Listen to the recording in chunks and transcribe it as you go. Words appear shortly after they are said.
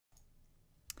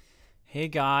Hey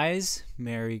guys,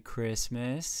 Merry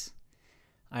Christmas.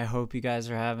 I hope you guys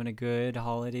are having a good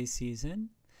holiday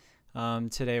season.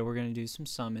 Today we're going to do some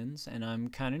summons, and I'm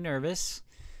kind of nervous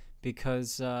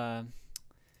because, let's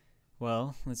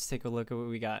take a look at what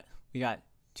we got. We got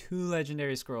 2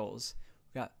 legendary scrolls,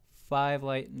 we got 5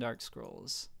 light and dark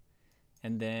scrolls,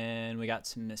 and then we got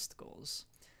some mysticals.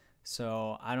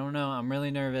 So I don't know, I'm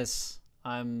really nervous.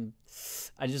 I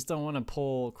just don't want to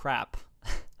pull crap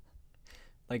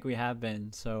like we have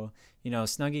been. So,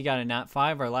 Snuggy got a nat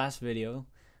 5 our last video.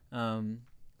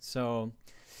 So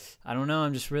I don't know.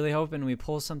 I'm just really hoping we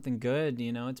pull something good.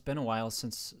 It's been a while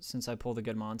since I pulled a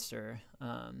good monster.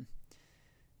 I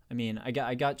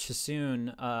got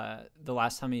Chasun the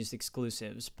last time I used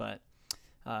exclusives, but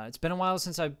it's been a while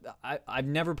since I've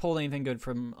never pulled anything good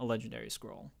from a legendary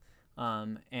scroll.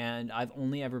 And I've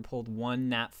only ever pulled one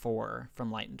nat 4 from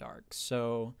light and dark.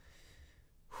 So,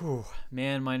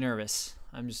 man, am I nervous.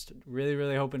 I'm just really,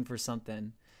 really hoping for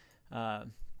something.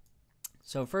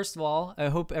 So first of all, I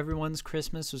hope everyone's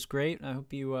Christmas was great. I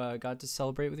hope you got to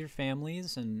celebrate with your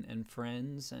families and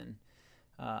friends and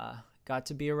got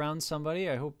to be around somebody.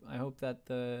 I hope that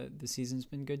the season's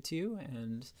been good to you,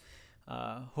 and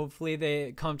hopefully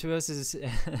they come to us as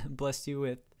blessed you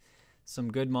with some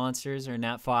good monsters or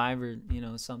nat 5 or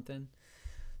something.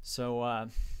 So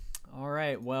all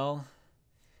right, well,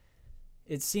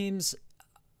 it seems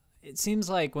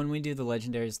like when we do the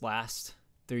legendaries last,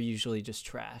 they're usually just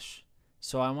trash.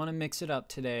 So I want to mix it up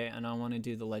today, and I want to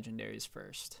do the legendaries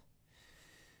first.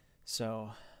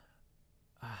 So,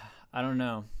 I don't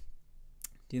know.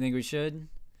 Do you think we should?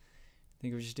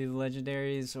 Think we should do the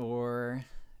legendaries or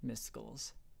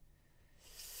mysticals?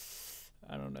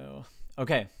 I don't know.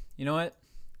 Okay, you know what?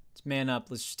 Let's man up.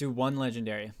 Let's just do one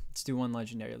legendary. Let's do one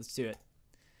legendary. Let's do it.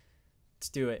 Let's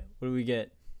do it. What do we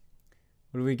get?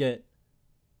 What do we get?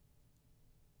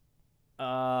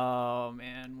 Oh,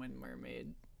 man. Wind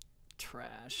Mermaid.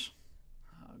 Trash.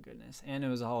 Oh, goodness. And it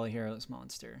was a Hollow Heroes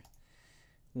monster.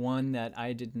 One that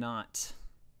I did not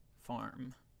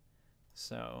farm.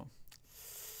 So,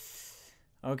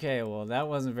 okay, well, that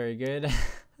wasn't very good.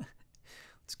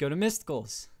 Let's go to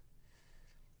Mysticals.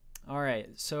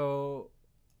 Alright, so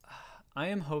I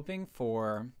am hoping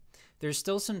for... There's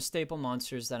still some staple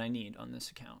monsters that I need on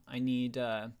this account. I need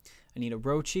a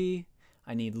Rochi.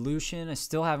 I need Lucian. I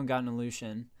still haven't gotten a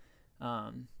Lucian.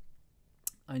 I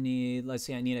need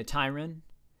a Tyron.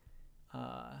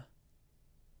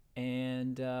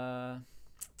 And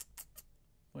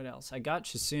what else? I got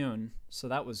Chasun, so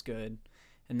that was good.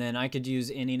 And then I could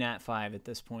use any nat 5 at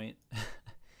this point.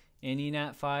 Any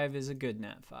nat 5 is a good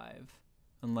nat 5.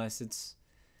 Unless it's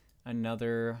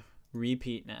another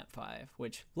repeat nat 5,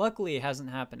 which luckily hasn't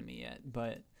happened to me yet,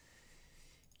 but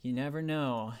you never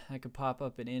know. That could pop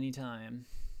up at any time.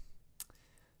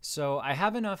 So I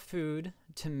have enough food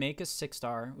to make a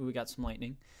 6-star. Ooh, we got some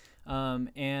lightning.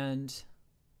 And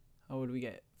what do we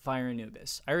get? Fire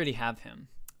Anubis. I already have him.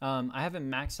 I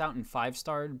haven't maxed out in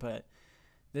 5-starred, but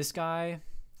this guy,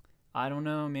 I don't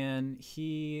know, man.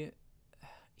 He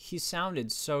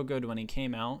sounded so good when he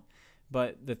came out,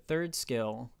 but the third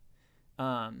skill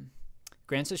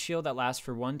grants a shield that lasts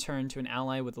for 1 turn to an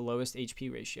ally with the lowest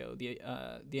HP ratio.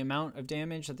 The amount of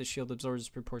damage that the shield absorbs is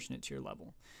proportionate to your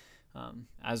level.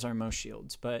 As are most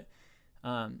shields, but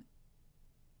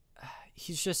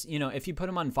he's just, if you put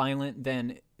him on violent,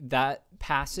 then that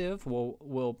passive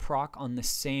will proc on the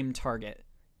same target,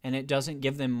 and it doesn't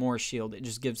give them more shield, it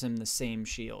just gives them the same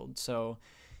shield. So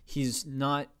he's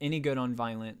not any good on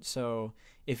violent. So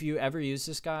if you ever use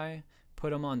this guy,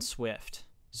 put him on swift,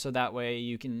 so that way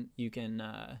you can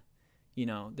the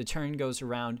turn goes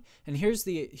around. And here's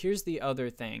the other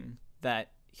thing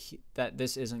that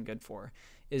this isn't good for,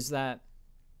 is that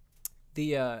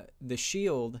the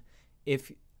shield,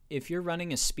 if you're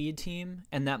running a speed team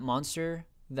and that monster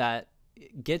that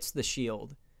gets the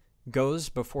shield goes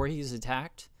before he's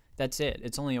attacked, that's it.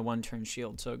 It's only a 1-turn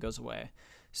shield, so it goes away.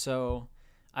 So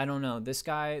I don't know. This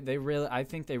guy, I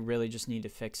think they really just need to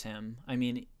fix him. I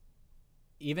mean,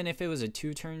 even if it was a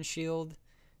 2-turn shield,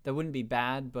 that wouldn't be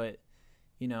bad, but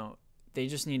they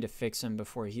just need to fix him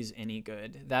before he's any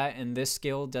good. That and this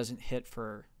skill doesn't hit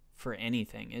for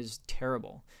anything. Is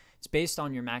terrible. It's based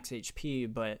on your max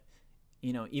HP, but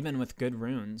even with good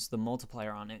runes, the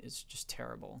multiplier on it is just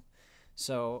terrible.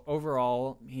 So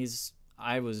overall,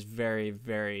 I was very,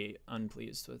 very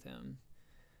unpleased with him.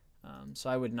 So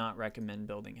I would not recommend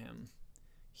building him.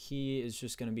 He is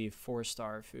just going to be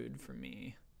 4-star food for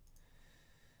me.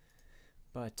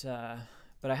 But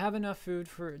I have enough food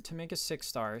to make a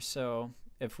 6-star. So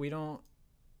if we don't,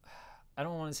 I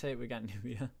don't want to say we got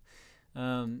Nubia.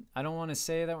 I don't want to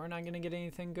say that we're not going to get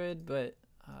anything good, but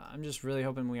I'm just really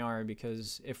hoping we are,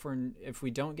 because if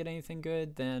we don't get anything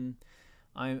good, then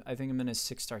I think I'm going to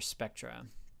 6-star Spectra.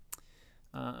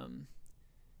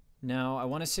 Now I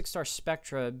want a 6-star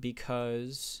Spectra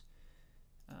because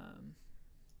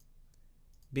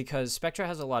Spectra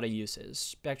has a lot of uses.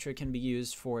 Spectra can be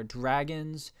used for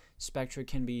dragons. Spectra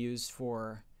can be used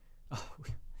for... Oh,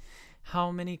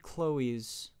 how many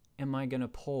Chloes am I gonna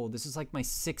pull? This is like my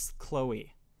 6th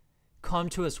Chloe. Come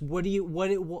to us. What do you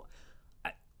want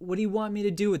me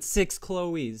to do with 6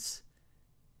 Chloes?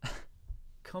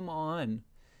 Come on.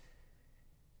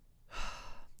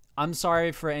 I'm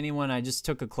sorry for anyone I just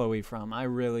took a Chloe from.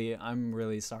 I'm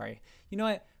really sorry. You know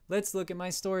what? Let's look at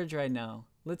my storage right now.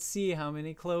 Let's see how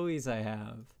many Chloes I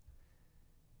have.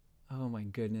 Oh my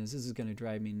goodness, this is gonna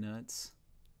drive me nuts.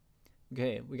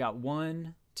 Okay, we got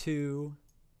 1, 2.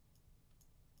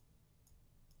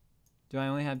 Do I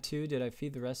only have 2? Did I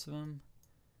feed the rest of them?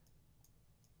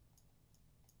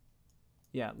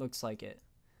 Yeah, it looks like it.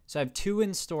 So I have 2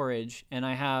 in storage, and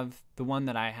I have the one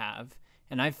that I have,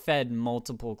 and I've fed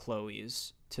multiple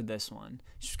Chloes to this one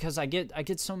just because I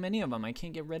get so many of them. I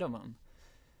can't get rid of them.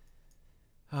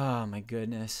 Oh my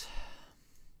goodness.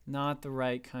 Not the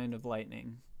right kind of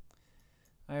lightning.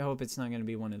 I hope it's not going to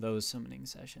be one of those summoning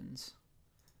sessions.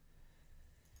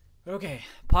 Okay,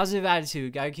 positive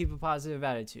attitude. Gotta keep a positive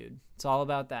attitude. It's all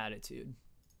about the attitude.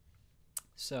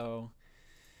 So,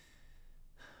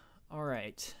 all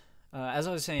right. As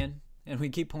I was saying, and we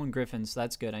keep pulling Griffins, so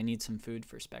that's good. I need some food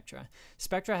for Spectra.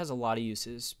 Spectra has a lot of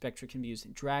uses. Spectra can be used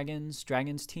in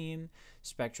Dragons team.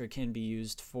 Spectra can be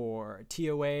used for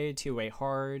TOA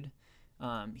hard.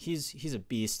 He's a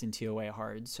beast in TOA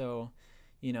hard. So,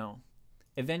 you know,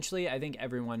 eventually I think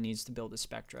everyone needs to build a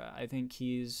Spectra. I think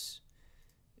he's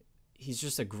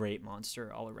just a great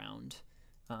monster all around.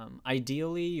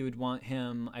 Ideally, you would want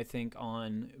him, I think,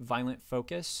 on Violent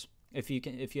Focus if you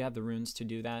have the runes to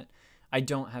do that. I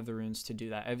don't have the runes to do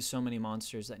that. I have so many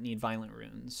monsters that need violent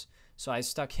runes. So I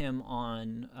stuck him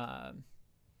on, I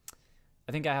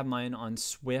think I have mine on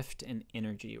Swift and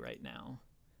Energy right now.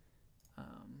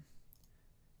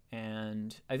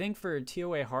 And I think for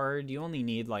TOA hard, you only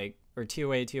need or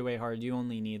TOA hard, you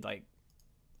only need I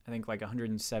think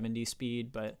 170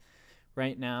 speed. But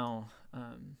right now,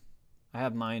 I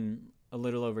have mine a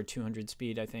little over 200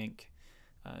 speed, I think,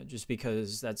 just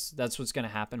because that's what's going to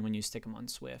happen when you stick them on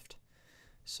Swift.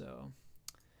 So,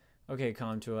 okay,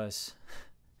 come to us.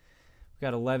 We've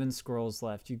got 11 scrolls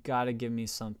left. You gotta give me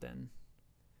something.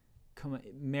 Come on,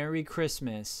 Merry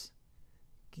Christmas.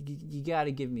 You gotta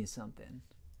give me something.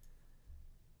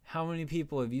 How many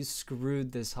people have you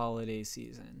screwed this holiday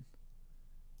season?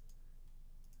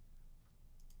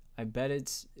 I bet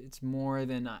it's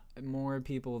more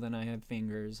people than I have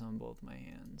fingers on both my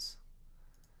hands.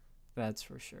 That's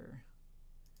for sure.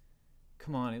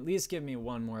 Come on, at least give me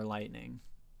one more lightning.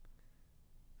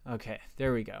 Okay,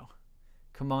 there we go.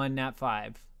 Come on, Nat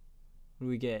 5. What do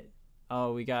we get?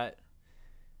 Oh, we got...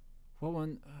 What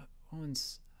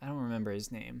one's... I don't remember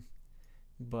his name.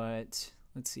 But,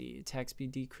 let's see. Attack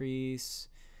speed decrease.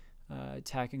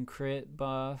 Attack and crit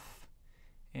buff.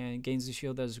 And gains the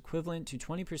shield that is equivalent to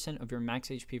 20% of your max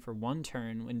HP for 1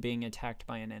 turn when being attacked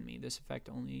by an enemy. This effect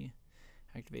only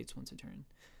activates once a turn.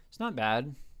 It's not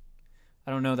bad. I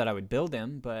don't know that I would build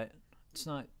him, but it's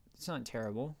not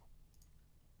terrible.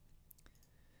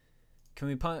 Can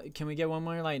we get one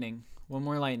more lightning? One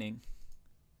more lightning.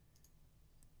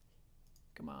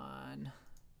 Come on.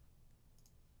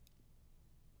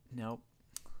 Nope.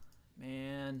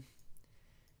 Man.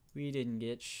 We didn't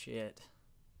get shit.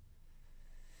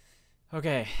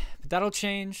 Okay, but that'll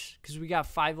change because we got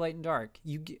 5 light and dark.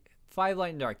 5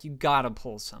 light and dark. You gotta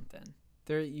pull something.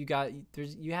 You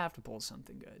have to pull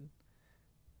something good.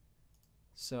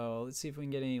 So let's see if we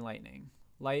can get any lightning.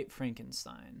 Light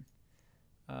Frankenstein.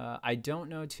 I don't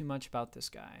know too much about this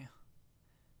guy.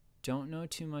 Don't know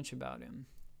too much about him.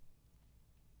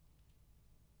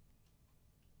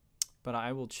 But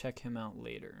I will check him out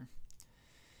later.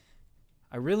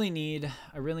 I really need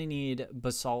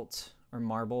basalt or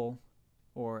marble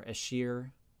or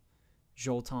Ashir,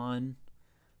 Jolton.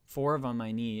 4 of them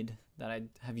I need that I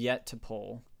have yet to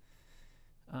pull.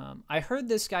 I heard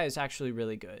this guy is actually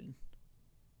really good.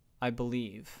 I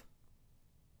believe.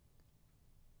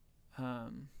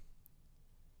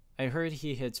 I heard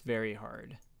he hits very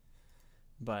hard,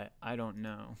 but I don't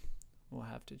know. We'll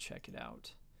have to check it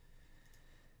out.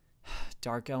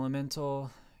 Dark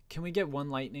Elemental. Can we get 1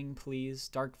 lightning, please?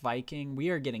 Dark Viking. We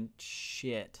are getting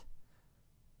shit.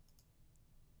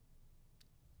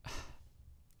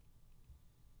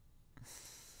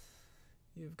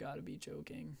 You've got to be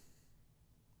joking.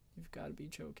 You've got to be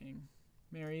joking.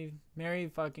 Merry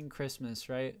fucking Christmas,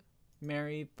 right?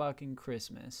 Merry fucking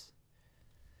Christmas.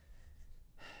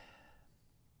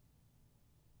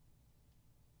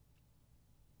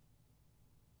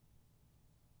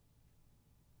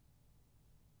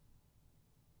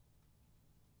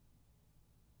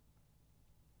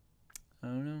 I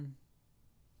don't know.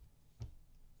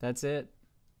 That's it.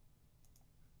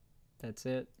 That's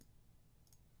it.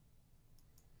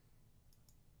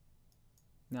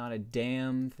 Not a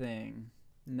damn thing.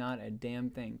 Not a damn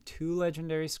thing. 2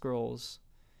 legendary scrolls.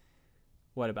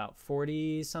 What, about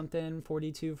 40 something?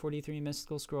 42, 43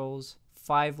 mystical scrolls.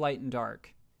 5 light and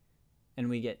dark. And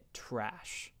we get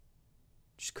trash.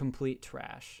 Just complete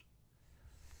trash.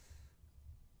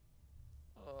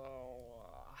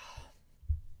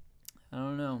 I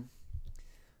don't know.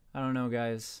 I don't know,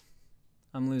 guys.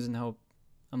 I'm losing hope.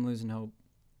 I'm losing hope.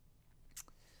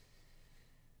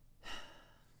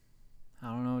 I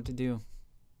don't know what to do.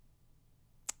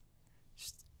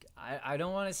 I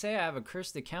don't want to say I have a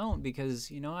cursed account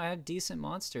because, you know, I have decent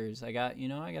monsters. I got, you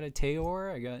know, I got a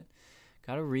Taor, I got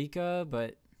a Rika,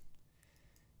 but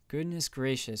goodness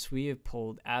gracious, we have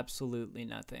pulled absolutely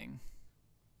nothing.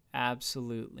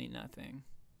 Absolutely nothing.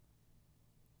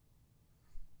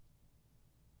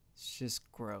 It's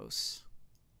just gross.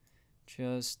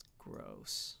 Just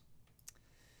gross.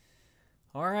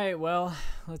 All right, well,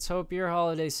 let's hope your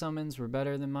holiday summons were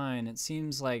better than mine. It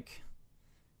seems like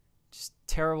just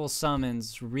terrible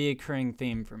summons, reoccurring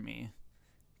theme for me.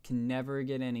 Can never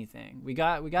get anything. We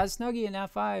got Snuggie in Nat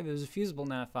 5. It was a fusible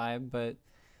Nat 5, but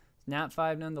Nat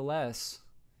 5 nonetheless.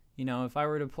 You know, if I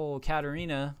were to pull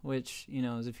Katarina, which, you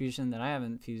know, is a fusion that I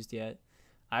haven't fused yet,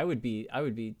 I would be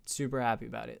super happy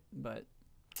about it, but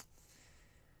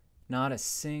not a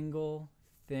single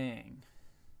thing.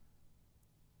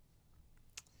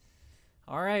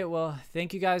 All right, well,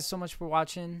 thank you guys so much for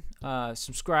watching.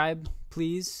 Subscribe,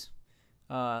 please.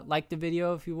 Like the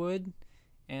video if you would.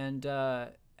 And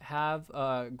have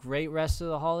a great rest of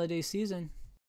the holiday season.